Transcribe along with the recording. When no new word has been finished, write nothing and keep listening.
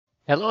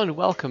Hello and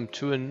welcome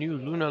to a new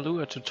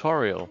LunaLua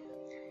tutorial.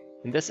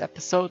 In this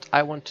episode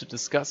I want to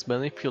discuss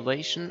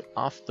manipulation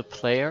of the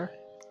player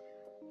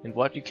and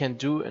what you can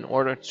do in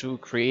order to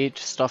create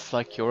stuff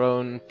like your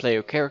own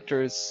player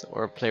characters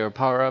or player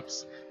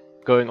power-ups,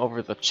 going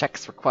over the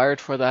checks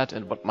required for that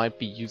and what might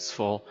be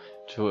useful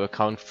to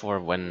account for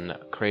when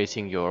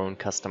creating your own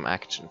custom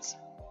actions.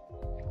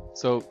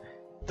 So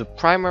the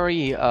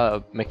primary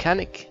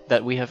mechanic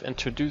that we have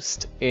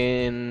introduced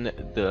in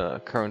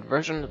the current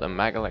version, the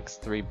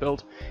MagLX3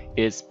 build,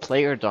 is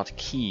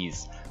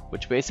player.keys,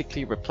 which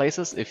basically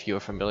replaces, if you're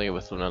familiar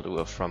with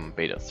LunaLua from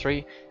beta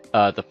 3,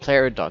 the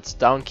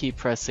player.down key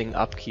pressing,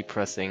 up key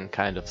pressing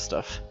kind of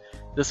stuff.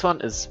 This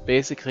one is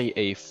basically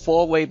a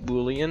four-way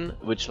boolean,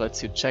 which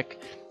lets you check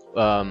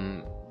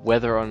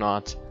whether or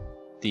not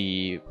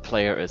the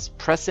player is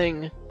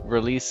pressing,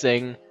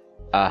 releasing,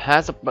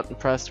 has a button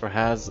pressed or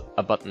has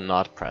a button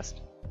not pressed.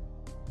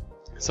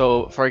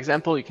 So for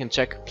example, you can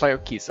check player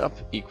keys up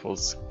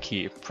equals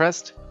key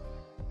pressed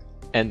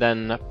and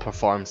then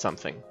perform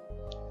something.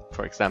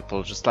 For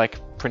example, just like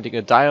printing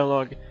a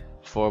dialog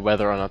for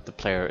whether or not the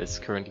player is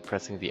currently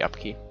pressing the up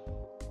key.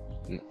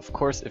 And of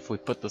course, if we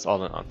put this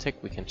all in on tick,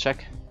 we can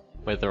check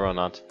whether or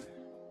not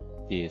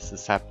this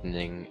is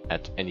happening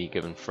at any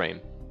given frame.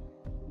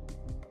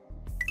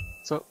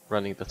 So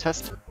running the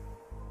test.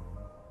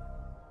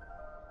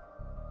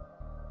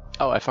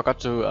 Oh, I forgot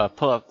to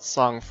pull out the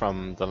song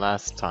from the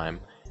last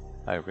time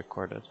I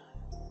recorded.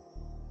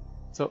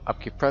 So,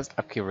 up key pressed,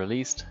 up key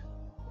released.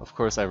 Of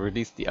course, I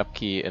released the up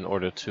key in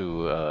order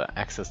to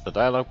access the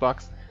dialog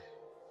box.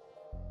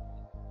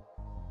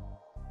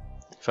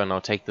 If I now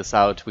take this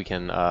out, we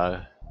can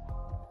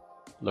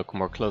look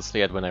more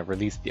closely at when I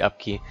released the up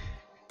key.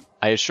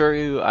 I assure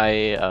you,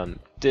 I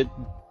did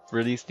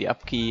release the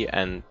up key,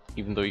 and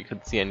even though you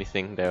couldn't see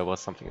anything, there was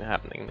something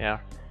happening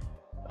there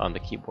on the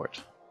keyboard.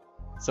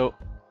 So,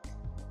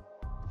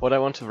 what I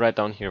want to write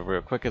down here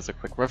real quick is a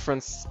quick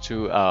reference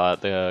to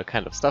the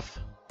kind of stuff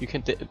you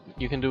can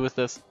do with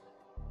this.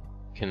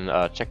 You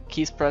can check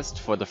keys pressed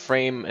for the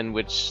frame in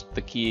which the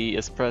key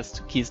is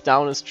pressed. Keys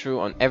down is true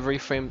on every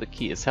frame the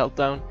key is held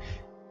down.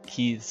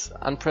 Keys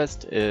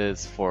unpressed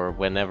is for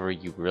whenever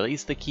you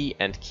release the key,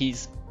 and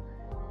keys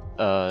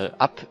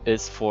up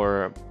is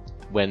for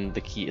when the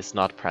key is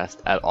not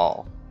pressed at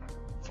all.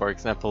 For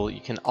example,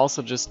 you can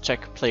also just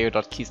check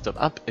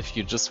player.keys.up if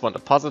you just want a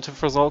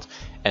positive result,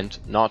 and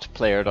not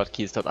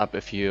player.keys.up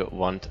if you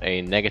want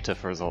a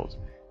negative result.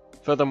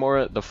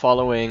 Furthermore, the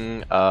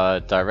following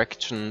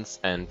directions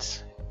and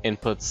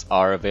inputs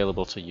are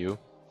available to you: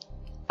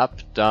 up,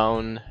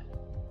 down,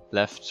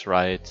 left,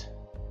 right,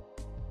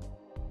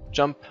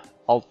 jump,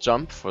 alt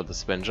jump for the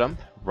spin jump,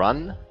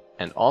 run,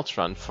 and alt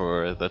run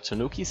for the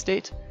tanuki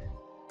state,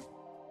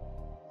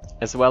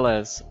 as well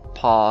as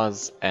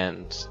pause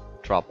and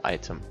drop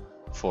item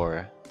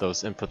for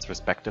those inputs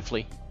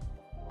respectively.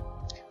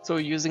 So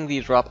using the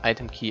drop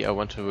item key, I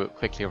want to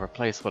quickly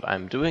replace what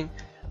I'm doing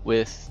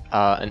with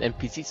an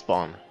NPC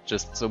spawn,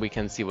 just so we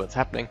can see what's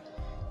happening.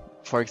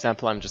 For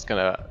example, I'm just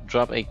gonna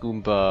drop a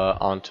Goomba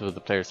onto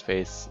the player's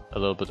face a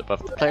little bit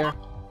above the player,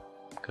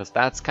 because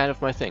that's kind of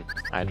my thing.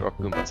 I drop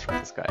Goombas from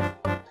the sky.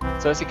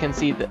 So as you can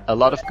see, a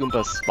lot of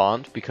Goombas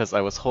spawned because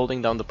I was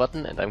holding down the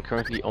button, and I'm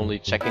currently only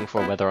checking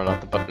for whether or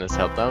not the button is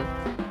held down.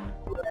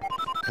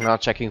 I'm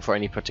not checking for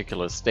any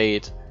particular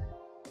state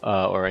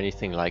or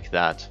anything like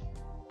that.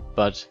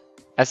 But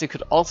as you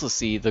could also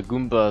see, the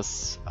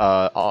Goombas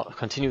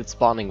continued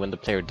spawning when the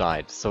player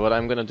died. So what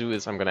I'm going to do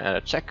is I'm going to add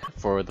a check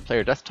for the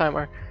player death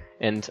timer.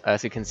 And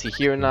as you can see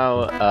here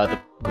now, the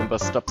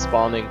Goombas stop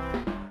spawning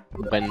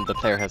when the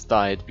player has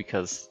died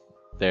because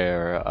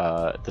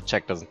the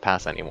check doesn't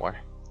pass anymore.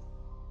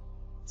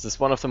 This is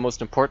one of the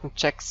most important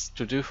checks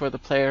to do for the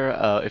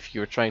player if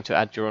you're trying to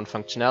add your own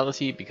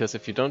functionality, because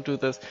if you don't do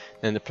this,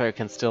 then the player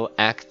can still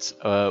act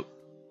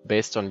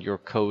based on your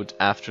code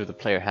after the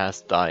player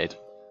has died.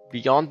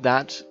 Beyond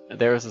that,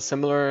 there is a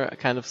similar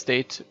kind of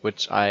state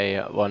which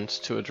I want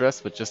to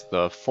address, which is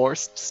the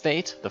forced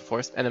state, the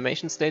forced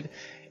animation state.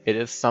 It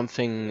is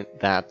something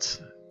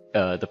that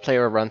the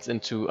player runs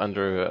into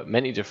under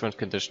many different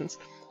conditions,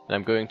 and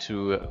I'm going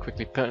to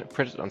quickly print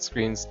it on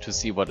screens to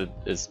see what it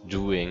is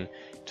doing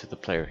to the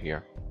player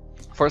here.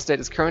 Force state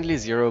is currently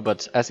 0,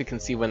 but as you can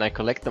see, when I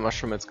collect the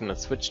mushroom, it's going to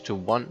switch to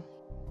 1.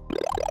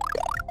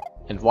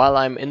 And while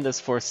I'm in this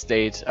force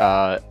state,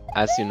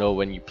 as you know,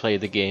 when you play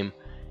the game,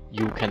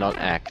 you cannot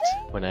act.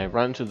 When I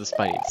run to the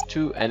spine, it's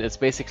 2, and it's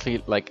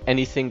basically like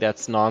anything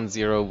that's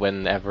non-zero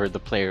whenever the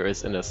player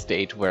is in a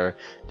state where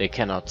they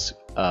cannot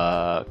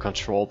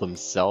control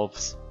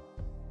themselves.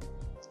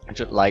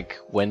 Just like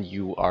when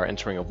you are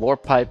entering a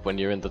warp pipe, when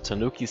you're in the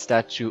Tanuki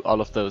statue, all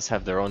of those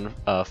have their own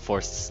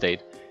forced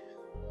state.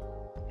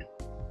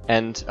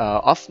 And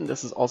often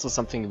this is also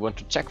something you want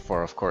to check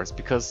for, of course,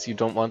 because you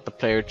don't want the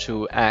player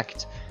to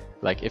act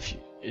like if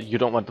you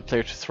don't want the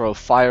player to throw a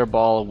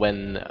fireball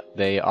when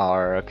they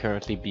are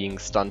currently being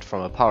stunned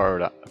from a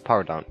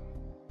power down.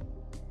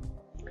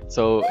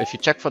 So if you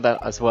check for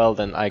that as well,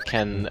 then I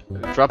can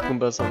drop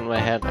Goombas on my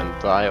head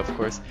and die, of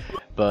course,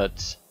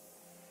 but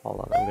Hold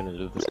on, I'm gonna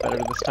do this better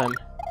this time.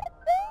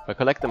 If I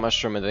collect the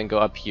mushroom and then go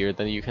up here,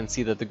 then you can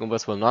see that the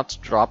Goombas will not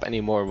drop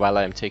anymore while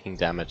I am taking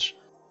damage.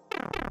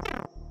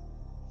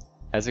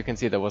 As you can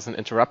see, there was an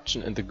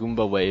interruption in the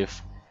Goomba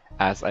wave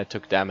as I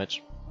took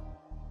damage.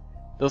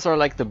 Those are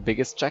like the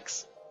biggest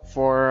checks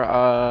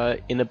for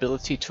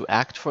inability to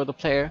act for the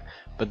player,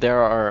 but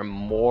there are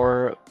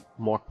more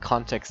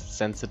context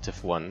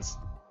sensitive ones.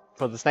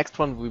 For this next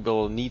one we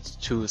will need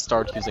to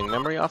start using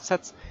memory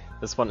offsets.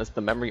 This one is the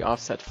memory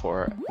offset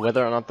for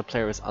whether or not the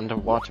player is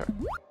underwater.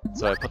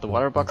 So I put the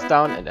water box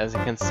down, and as you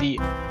can see,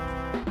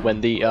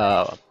 when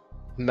the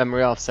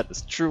memory offset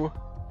is true,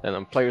 then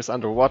the player is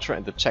underwater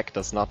and the check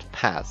does not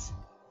pass.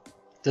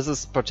 This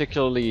is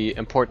particularly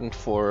important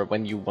for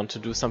when you want to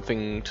do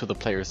something to the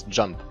player's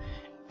jump,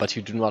 but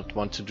you do not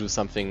want to do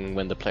something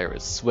when the player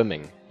is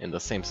swimming in the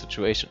same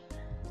situation.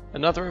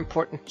 Another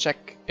important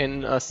check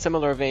in a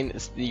similar vein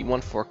is the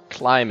one for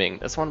climbing.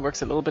 This one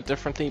works a little bit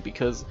differently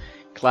because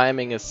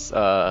climbing is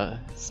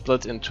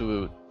split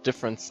into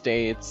different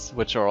states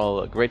which are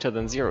all greater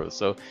than 0.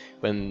 So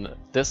when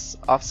this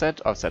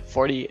offset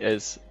 40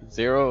 is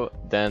 0,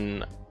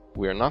 then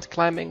we're not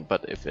climbing,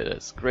 but if it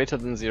is greater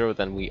than 0,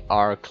 then we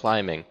are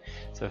climbing.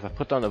 So if I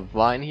put down a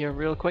vine here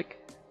real quick,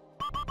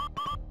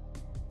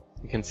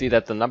 you can see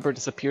that the number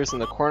disappears in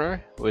the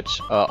corner, which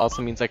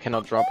also means I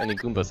cannot drop any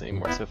Goombas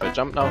anymore. So if I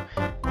jump now,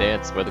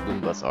 that's where the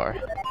Goombas are.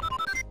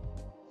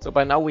 So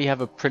by now we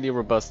have a pretty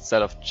robust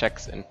set of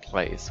checks in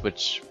place,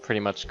 which pretty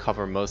much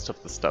cover most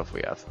of the stuff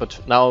we have.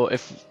 But now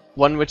if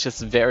one which is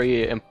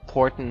very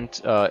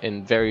important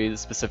in very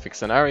specific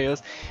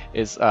scenarios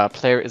is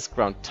player is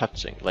ground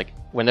touching. Like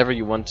whenever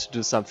you want to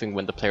do something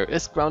when the player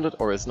is grounded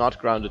or is not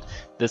grounded,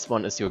 this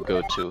one is your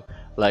go-to.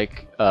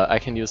 Like I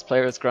can use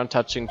player is ground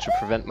touching to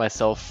prevent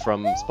myself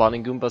from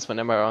spawning Goombas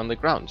whenever I'm on the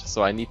ground.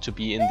 So I need to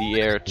be in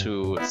the air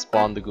to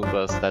spawn the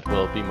Goombas that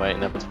will be my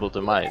inevitable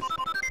demise.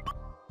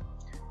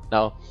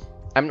 Now,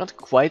 I'm not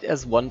quite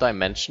as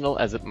one-dimensional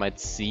as it might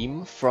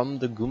seem from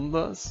the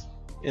Goombas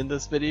in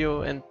this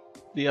video and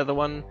the other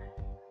one,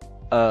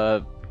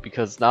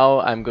 because now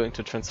I'm going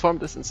to transform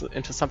this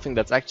into something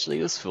that's actually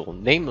useful,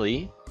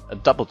 namely a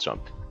double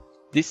jump.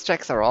 These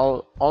checks are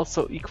all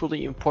also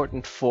equally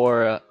important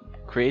for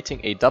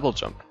creating a double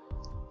jump.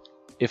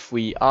 If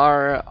we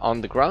are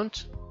on the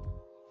ground,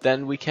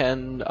 then we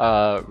can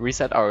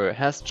reset our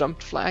has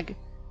jumped flag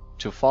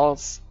to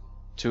false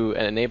to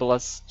enable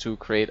us to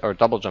create our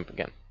double jump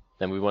again.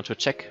 Then we want to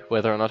check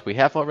whether or not we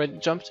have already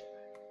jumped,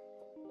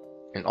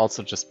 and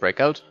also just break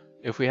out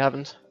if we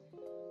haven't.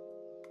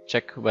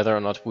 Check whether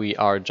or not we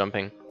are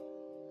jumping,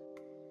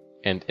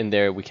 and in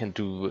there we can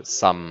do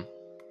some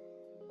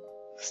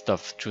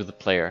stuff to the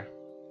player.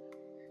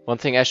 One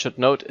thing I should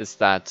note is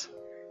that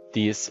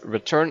these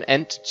return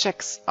end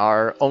checks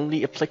are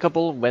only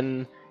applicable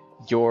when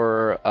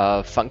your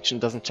function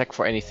doesn't check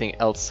for anything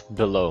else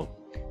below.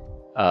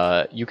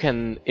 You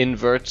can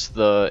invert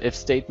the if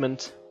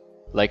statement,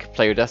 like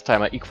player death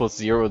timer equals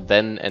 0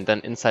 then, and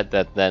then inside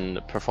that then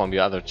perform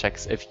your other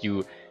checks if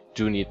you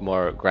do need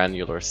more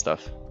granular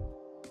stuff.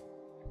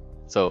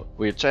 So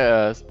we're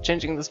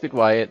changing the speed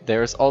Y.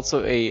 There's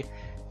also a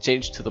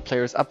change to the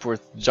player's upward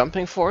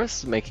jumping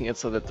force, making it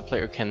so that the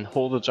player can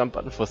hold the jump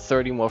button for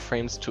 30 more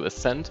frames to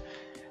ascend.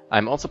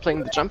 I'm also playing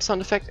the jump sound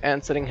effect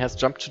and setting has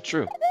jump to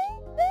true.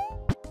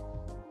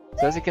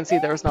 So as you can see,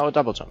 there is now a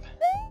double jump.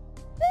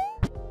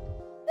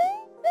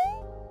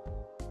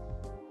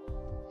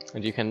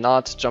 And you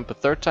cannot jump a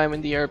third time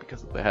in the air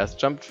because it has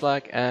jumped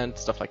flag and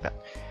stuff like that.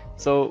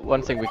 So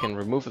one thing we can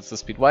remove is the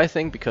speed Y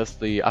thing, because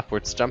the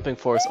upwards jumping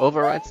force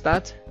overrides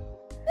that.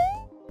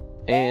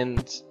 And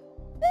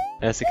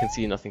as you can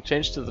see, nothing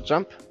changed to the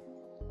jump.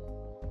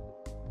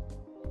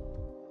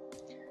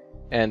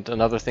 And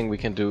another thing we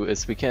can do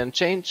is we can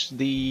change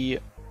the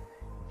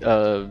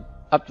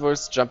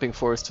upwards jumping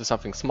force to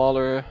something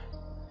smaller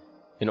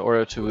in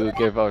order to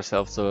give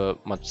ourselves a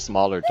much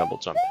smaller double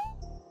jump.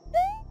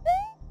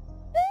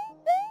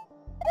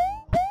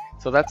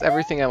 So that's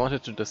everything I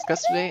wanted to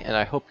discuss today, and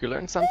I hope you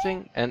learned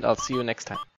something, and I'll see you next time.